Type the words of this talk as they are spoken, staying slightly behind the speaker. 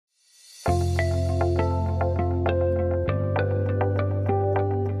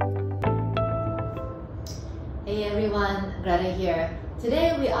Greta here.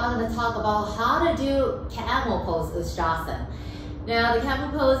 Today we are going to talk about how to do camel pose Ustrasana. Now the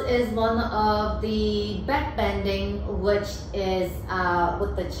camel pose is one of the back bending, which is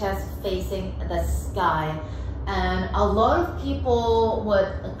with the chest facing the sky. And a lot of people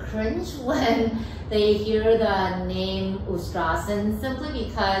would cringe when they hear the name Ustrasana, simply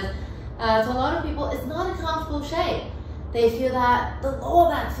because to a lot of people it's not a comfortable shape. They feel that the lower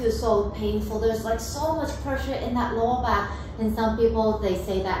back feels so painful. There's like so much pressure in that lower back. And some people, they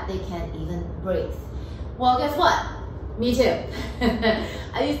say that they can't even breathe. Well, guess what? Me too.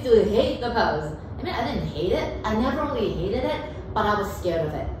 I used to hate the pose. I mean, I didn't hate it. I never really hated it, but I was scared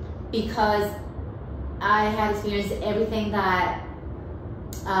of it because I had experienced everything that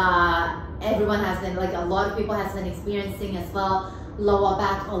everyone has been, like a lot of people has been experiencing as well. Lower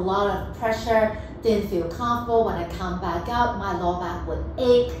back, a lot of pressure, didn't feel comfortable. When I come back out, my lower back would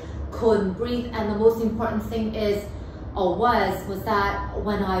ache, couldn't breathe, and the most important thing is, was that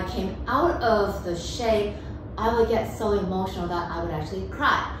when I came out of the shape, I would get so emotional that I would actually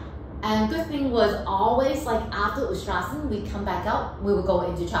cry. And good thing was always like after Ustrasana, we come back out, we would go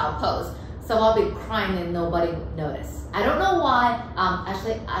into child pose. So I'll be crying and nobody would notice. I don't know why,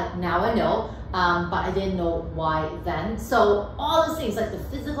 now I know, but I didn't know why then. So all those things, like the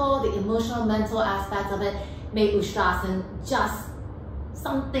physical, the emotional, mental aspects of it, made Ustrasana just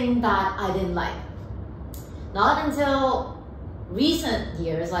something that I didn't like. Not until recent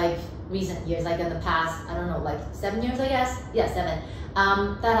years, like in the past, I don't know, like 7 years, I guess? Yeah, 7.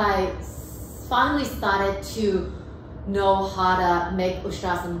 That I finally started to know how to make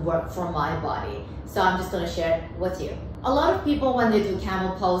Ustrasana work for my body. So I'm just going to share it with you. A lot of people, when they do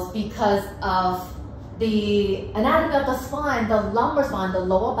camel pose, because of the anatomy of the spine, the lumbar spine, the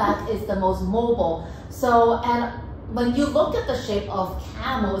lower back is the most mobile. So, and when you look at the shape of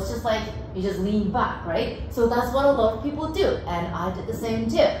camel, it's just like you just lean back, right? So that's what a lot of people do, and I did the same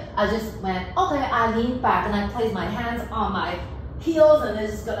too. I just went, okay, I lean back and I place my hands on my heels and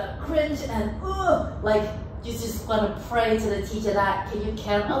it's just gonna cringe and like you just gonna pray to the teacher that can you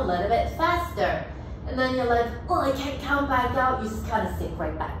count a little bit faster? And then you're like, oh, I can't count back out. You just kind of sink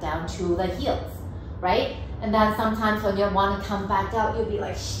right back down to the heels, right? And then sometimes when you want to come back out, you'll be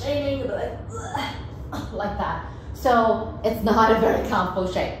like straining, you'll be like, like that. So it's not a very comfortable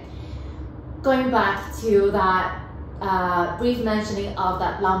shape. Going back to that brief mentioning of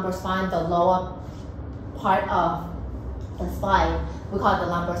that lumbar spine, the lower part of the spine, we call it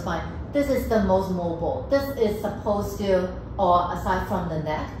the lumbar spine. This is the most mobile. This is supposed to, or aside from the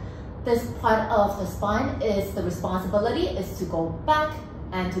neck, this part of the spine is the responsibility is to go back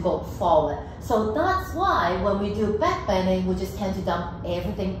and to go forward. So that's why when we do back bending, we just tend to dump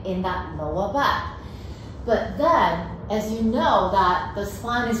everything in that lower back. But then, as you know, that the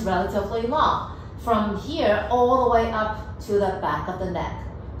spine is relatively long, from here all the way up to the back of the neck.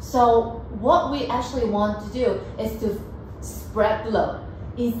 So what we actually want to do is to spread the load.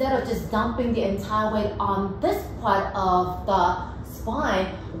 Instead of just dumping the entire weight on this part of the spine,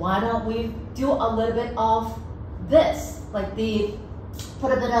 why don't we do a little bit of this, like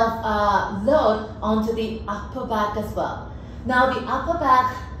put a bit of load onto the upper back as well. Now the upper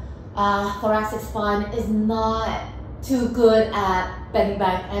back thoracic spine is not too good at bending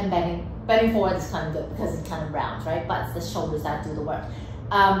back and bending forward is kind of good because it's kind of round, right? But it's the shoulders that do the work.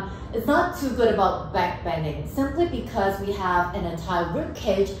 It's not too good about back bending simply because we have an entire rib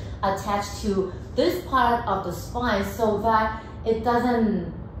cage attached to this part of the spine so that it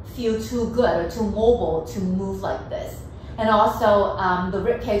doesn't feel too good or too mobile to move like this. And also the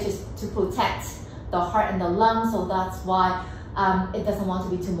rib cage is to protect the heart and the lungs, so that's why it doesn't want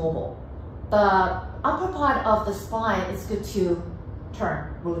to be too mobile. The upper part of the spine is good to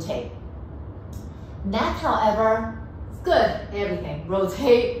turn, rotate. Neck, however, is good, everything.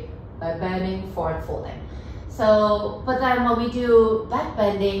 Rotate by bending, forward folding. So, but then when we do back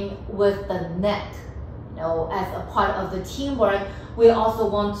bending with the neck, you know, as a part of the teamwork, we also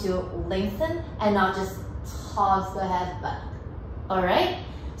want to lengthen and not just toss the head back. All right?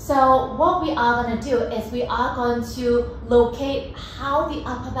 So what we are going to do is we are going to locate how the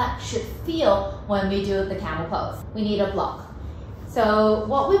upper back should feel when we do the camel pose. We need a block. So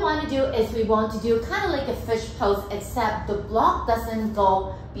what we want to do is we want to do kind of like a fish pose, except the block doesn't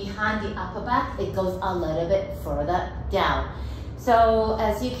go behind the upper back, it goes a little bit further down. So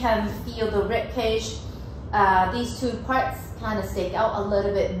as you can feel the rib cage, these two parts kind of stick out a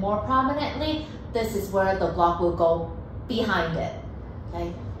little bit more prominently. This is where the block will go behind it.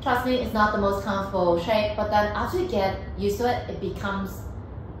 Okay? Trust me, it's not the most comfortable shape, but then after you get used to it, it becomes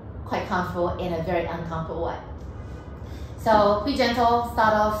quite comfortable in a very uncomfortable way. So be gentle,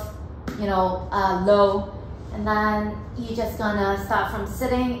 start off, low, And then you're just gonna start from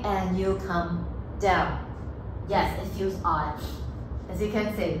sitting and you come down. Yes, it feels odd, as you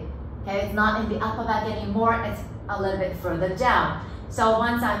can see. Okay, it's not in the upper back anymore, it's a little bit further down. So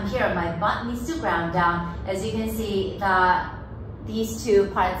once I'm here, my butt needs to ground down. As you can see, these two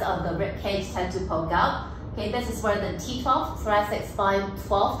parts of the rib cage tend to poke out. Okay, this is where the T12, thoracic spine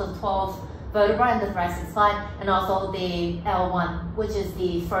 12, the 12 vertebra in the thoracic spine, and also the L1, which is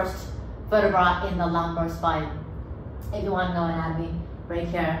the first vertebra in the lumbar spine. If you want to know anatomy, right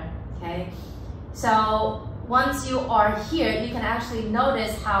here. Okay, so once you are here, you can actually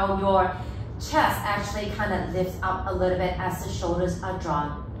notice how your chest actually kind of lifts up a little bit as the shoulders are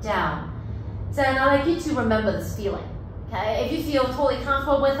drawn down. So I'd like you to remember this feeling. Okay, if you feel totally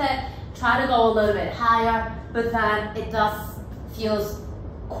comfortable with it, try to go a little bit higher, but then it does feels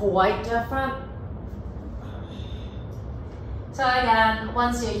quite different. So again,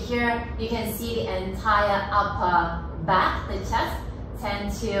 once you're here, you can see the entire upper back, the chest,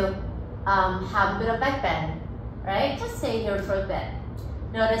 tend to have a bit of back bend, right? Just stay here for a bit.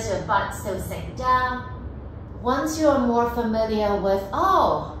 Notice your butt still sink down. Once you're more familiar with,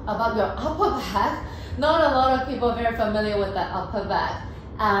 about your upper back, not a lot of people are very familiar with the upper back.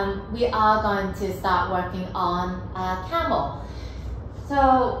 We are going to start working on Camel.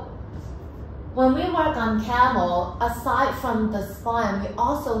 So when we work on Camel, aside from the spine, we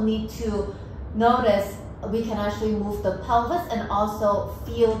also need to notice we can actually move the pelvis and also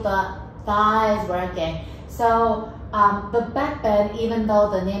feel the thighs working. So the back bend, even though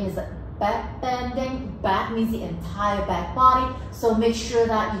the name is back bending, back means the entire back body. So make sure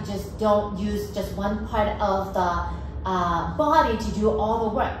that you just don't use just one part of the body to do all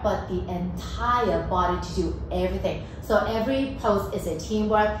the work, but the entire body to do everything. So every pose is a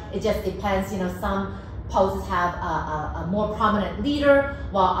teamwork. It just depends, you know, some poses have a more prominent leader,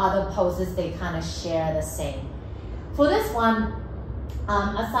 while other poses, they kind of share the same. For this one,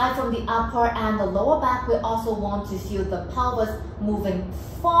 aside from the upper and the lower back, we also want to feel the pelvis moving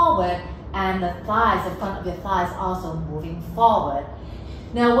forward and the thighs, the front of your thighs also moving forward.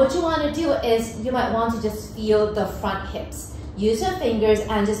 Now what you want to do is you might want to just feel the front hips. Use your fingers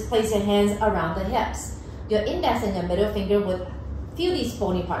and just place your hands around the hips. Your index and your middle finger would feel these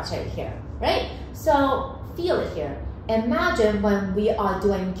bony parts right here, right? So feel it here. Imagine when we are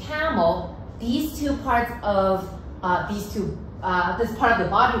doing Camel, these two parts of this part of the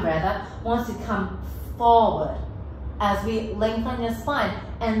body rather wants to come forward as we lengthen your spine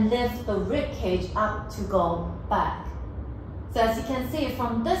and lift the rib cage up to go back. So as you can see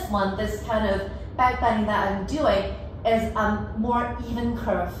from this one, this kind of back bending that I'm doing is a more even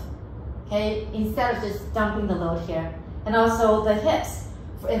curve, okay? Instead of just dumping the load here. And also the hips.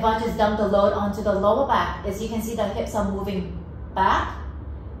 If I just dump the load onto the lower back, as you can see the hips are moving back.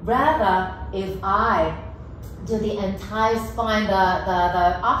 Rather, if I do the entire spine, the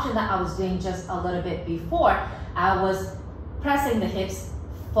option that I was doing just a little bit before, I was pressing the hips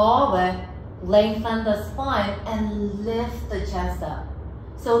forward, lengthen the spine, and lift the chest up.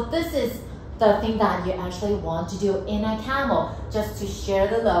 So this is the thing that you actually want to do in a Camel, just to share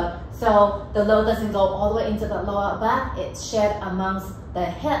the load. So the load doesn't go all the way into the lower back, it's shared amongst the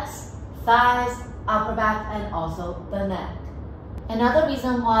hips, thighs, upper back, and also the neck. Another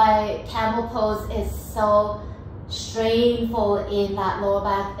reason why Camel pose is so strainful in that lower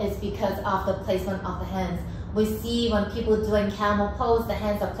back is because of the placement of the hands. We see when people doing Camel pose, the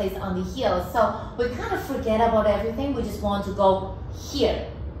hands are placed on the heels. So we kind of forget about everything. We just want to go here.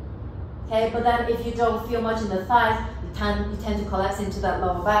 Okay, but then if you don't feel much in the thighs, you tend to collapse into that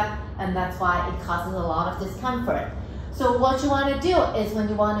lower back, and that's why it causes a lot of discomfort. So what you want to do is when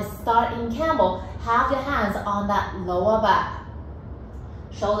you want to start in Camel, have your hands on that lower back.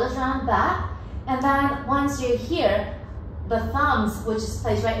 Shoulders round back, and then once you're here, the thumbs, which is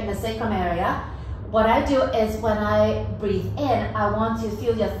placed right in the sacrum area, what I do is when I breathe in, I want to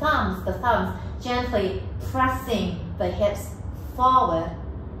feel your thumbs, the thumbs, gently pressing the hips forward.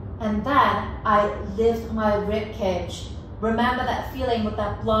 And then I lift my rib cage. Remember that feeling with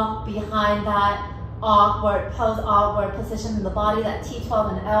that block behind that awkward pose, awkward position in the body, that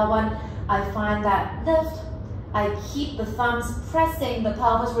T12 and L1. I find that lift. I keep the thumbs pressing the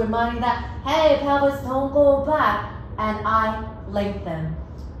pelvis, reminding that, hey, pelvis, don't go back. And I lengthen.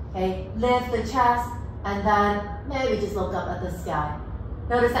 Okay, lift the chest, and then maybe just look up at the sky.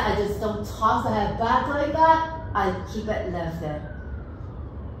 Notice that I just don't toss the head back like that. I keep it lifted.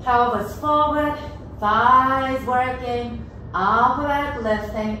 Pelvis forward, thighs working, upper back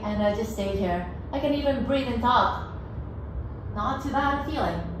lifting, and I just stay here. I can even breathe and talk. Not too bad a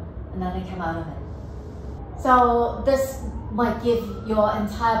feeling. And then I come out of it. So this might give your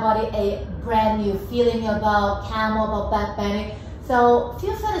entire body a brand new feeling about camel, about back bending. So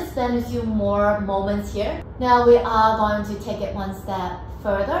feel free to spend a few more moments here. Now we are going to take it one step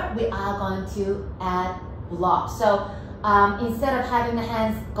further. We are going to add blocks. So instead of having the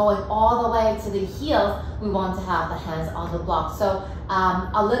hands going all the way to the heels, we want to have the hands on the block. So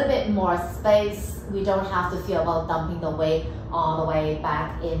a little bit more space. We don't have to feel about dumping the weight all the way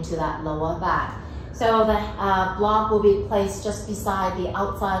back into that lower back. So the block will be placed just beside the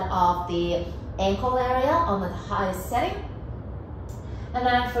outside of the ankle area on the highest setting. And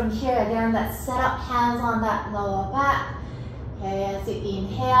then from here, again, let's set up hands on that lower back. Okay, as you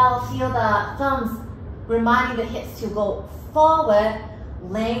inhale, feel the thumbs reminding the hips to go forward,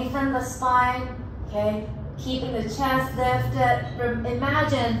 lengthen the spine, okay? Keeping the chest lifted.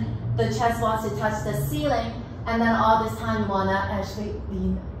 Imagine the chest wants to touch the ceiling, and then all this time you wanna actually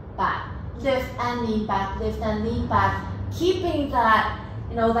lean back. Lift and lean back, lift and lean back, keeping that,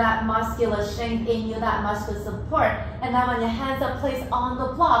 you know, that muscular strength in you, that muscular support. And then when your hands are placed on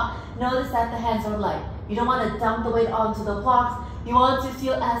the block, notice that the hands are light. You don't want to dump the weight onto the blocks. You want to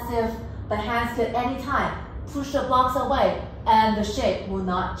feel as if the hands could anytime push the blocks away and the shape will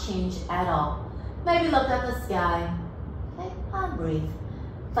not change at all. Maybe look at the sky. Okay, and breathe.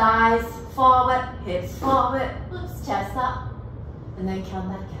 Thighs forward, hips forward, oops, chest up, and then come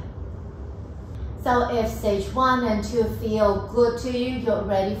back up. So if stage 1 and 2 feel good to you, you're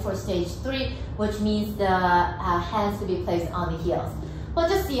ready for stage 3, which means the hands to be placed on the heels. We'll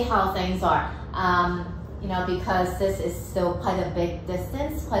just see how things are. You know, because this is still quite a big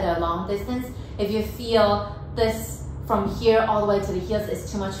distance, quite a long distance. If you feel this from here all the way to the heels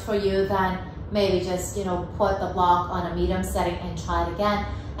is too much for you, then maybe just, you know, put the block on a medium setting and try it again.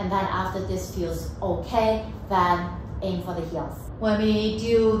 And then after this feels okay, then aim for the heels. When we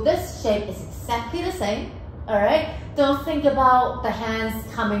do this shape, it's exactly the same, all right? Don't think about the hands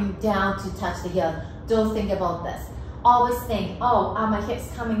coming down to touch the heel. Don't think about this. Always think, oh, are my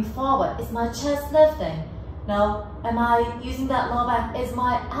hips coming forward? Is my chest lifting? No. Am I using that lower back? Is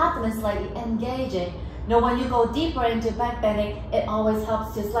my abdomen slightly engaging? No, when you go deeper into back bending, it always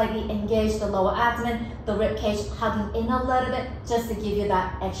helps to slightly engage the lower abdomen, the rib cage hugging in a little bit, just to give you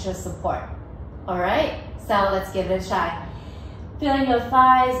that extra support. All right? So let's give it a try. Feeling your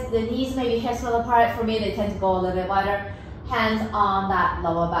thighs, the knees maybe hips width apart. For me, they tend to go a little bit wider. Hands on that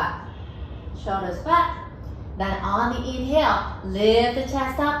lower back. Shoulders back. Then on the inhale, lift the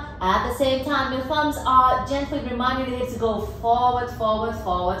chest up. At the same time, your thumbs are gently reminding the hips to go forward, forward,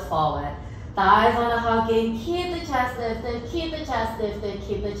 forward, forward. Thighs on a hugging. Keep the chest lifted, keep the chest lifted,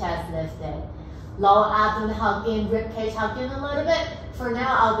 keep the chest lifted. Lower abdomen hugging, rib cage hugging a little bit. For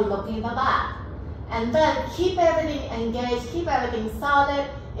now, I'll be looking at the back. And then keep everything engaged, keep everything solid.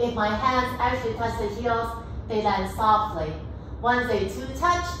 If my hands actually touch the heels, they land softly. Once they do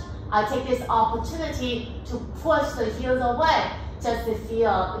touch, I take this opportunity to push the heels away just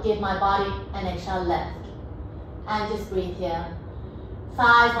to give my body an extra lift. And just breathe here.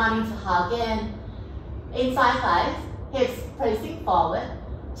 Thighs wanting to hug in. Inside thighs, hips placing forward,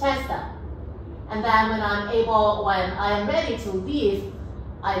 chest up. And then when I am ready to leave,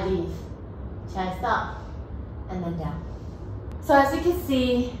 I leave. Chest up, and then down. So as you can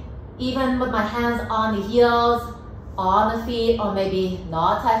see, even with my hands on the heels, on the feet, or maybe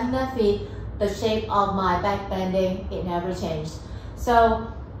not touching the feet, the shape of my back bending, it never changed.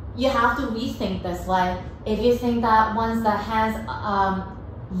 So you have to rethink this way. If you think that once the hands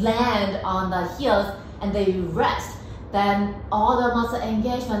land on the heels and they rest, then all the muscle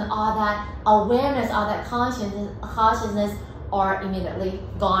engagement, all that awareness, all that consciousness are immediately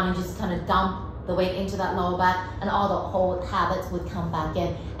gone, and just kind of dump the weight into that lower back, and all the old habits would come back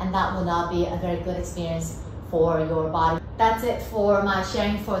in, and that will not be a very good experience for your body. That's it for my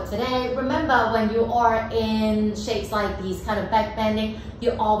sharing for today. Remember, when you are in shapes like these, kind of back bending,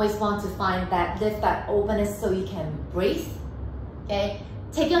 you always want to find that lift, that openness, so you can breathe. Okay,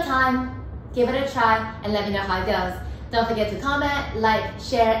 take your time, give it a try, and let me know how it goes. Don't forget to comment, like,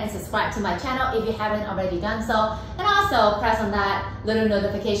 share, and subscribe to my channel if you haven't already done so. And also press on that little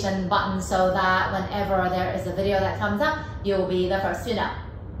notification button so that whenever there is a video that comes up, you'll be the first to know.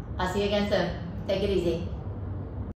 I'll see you again soon. Take it easy.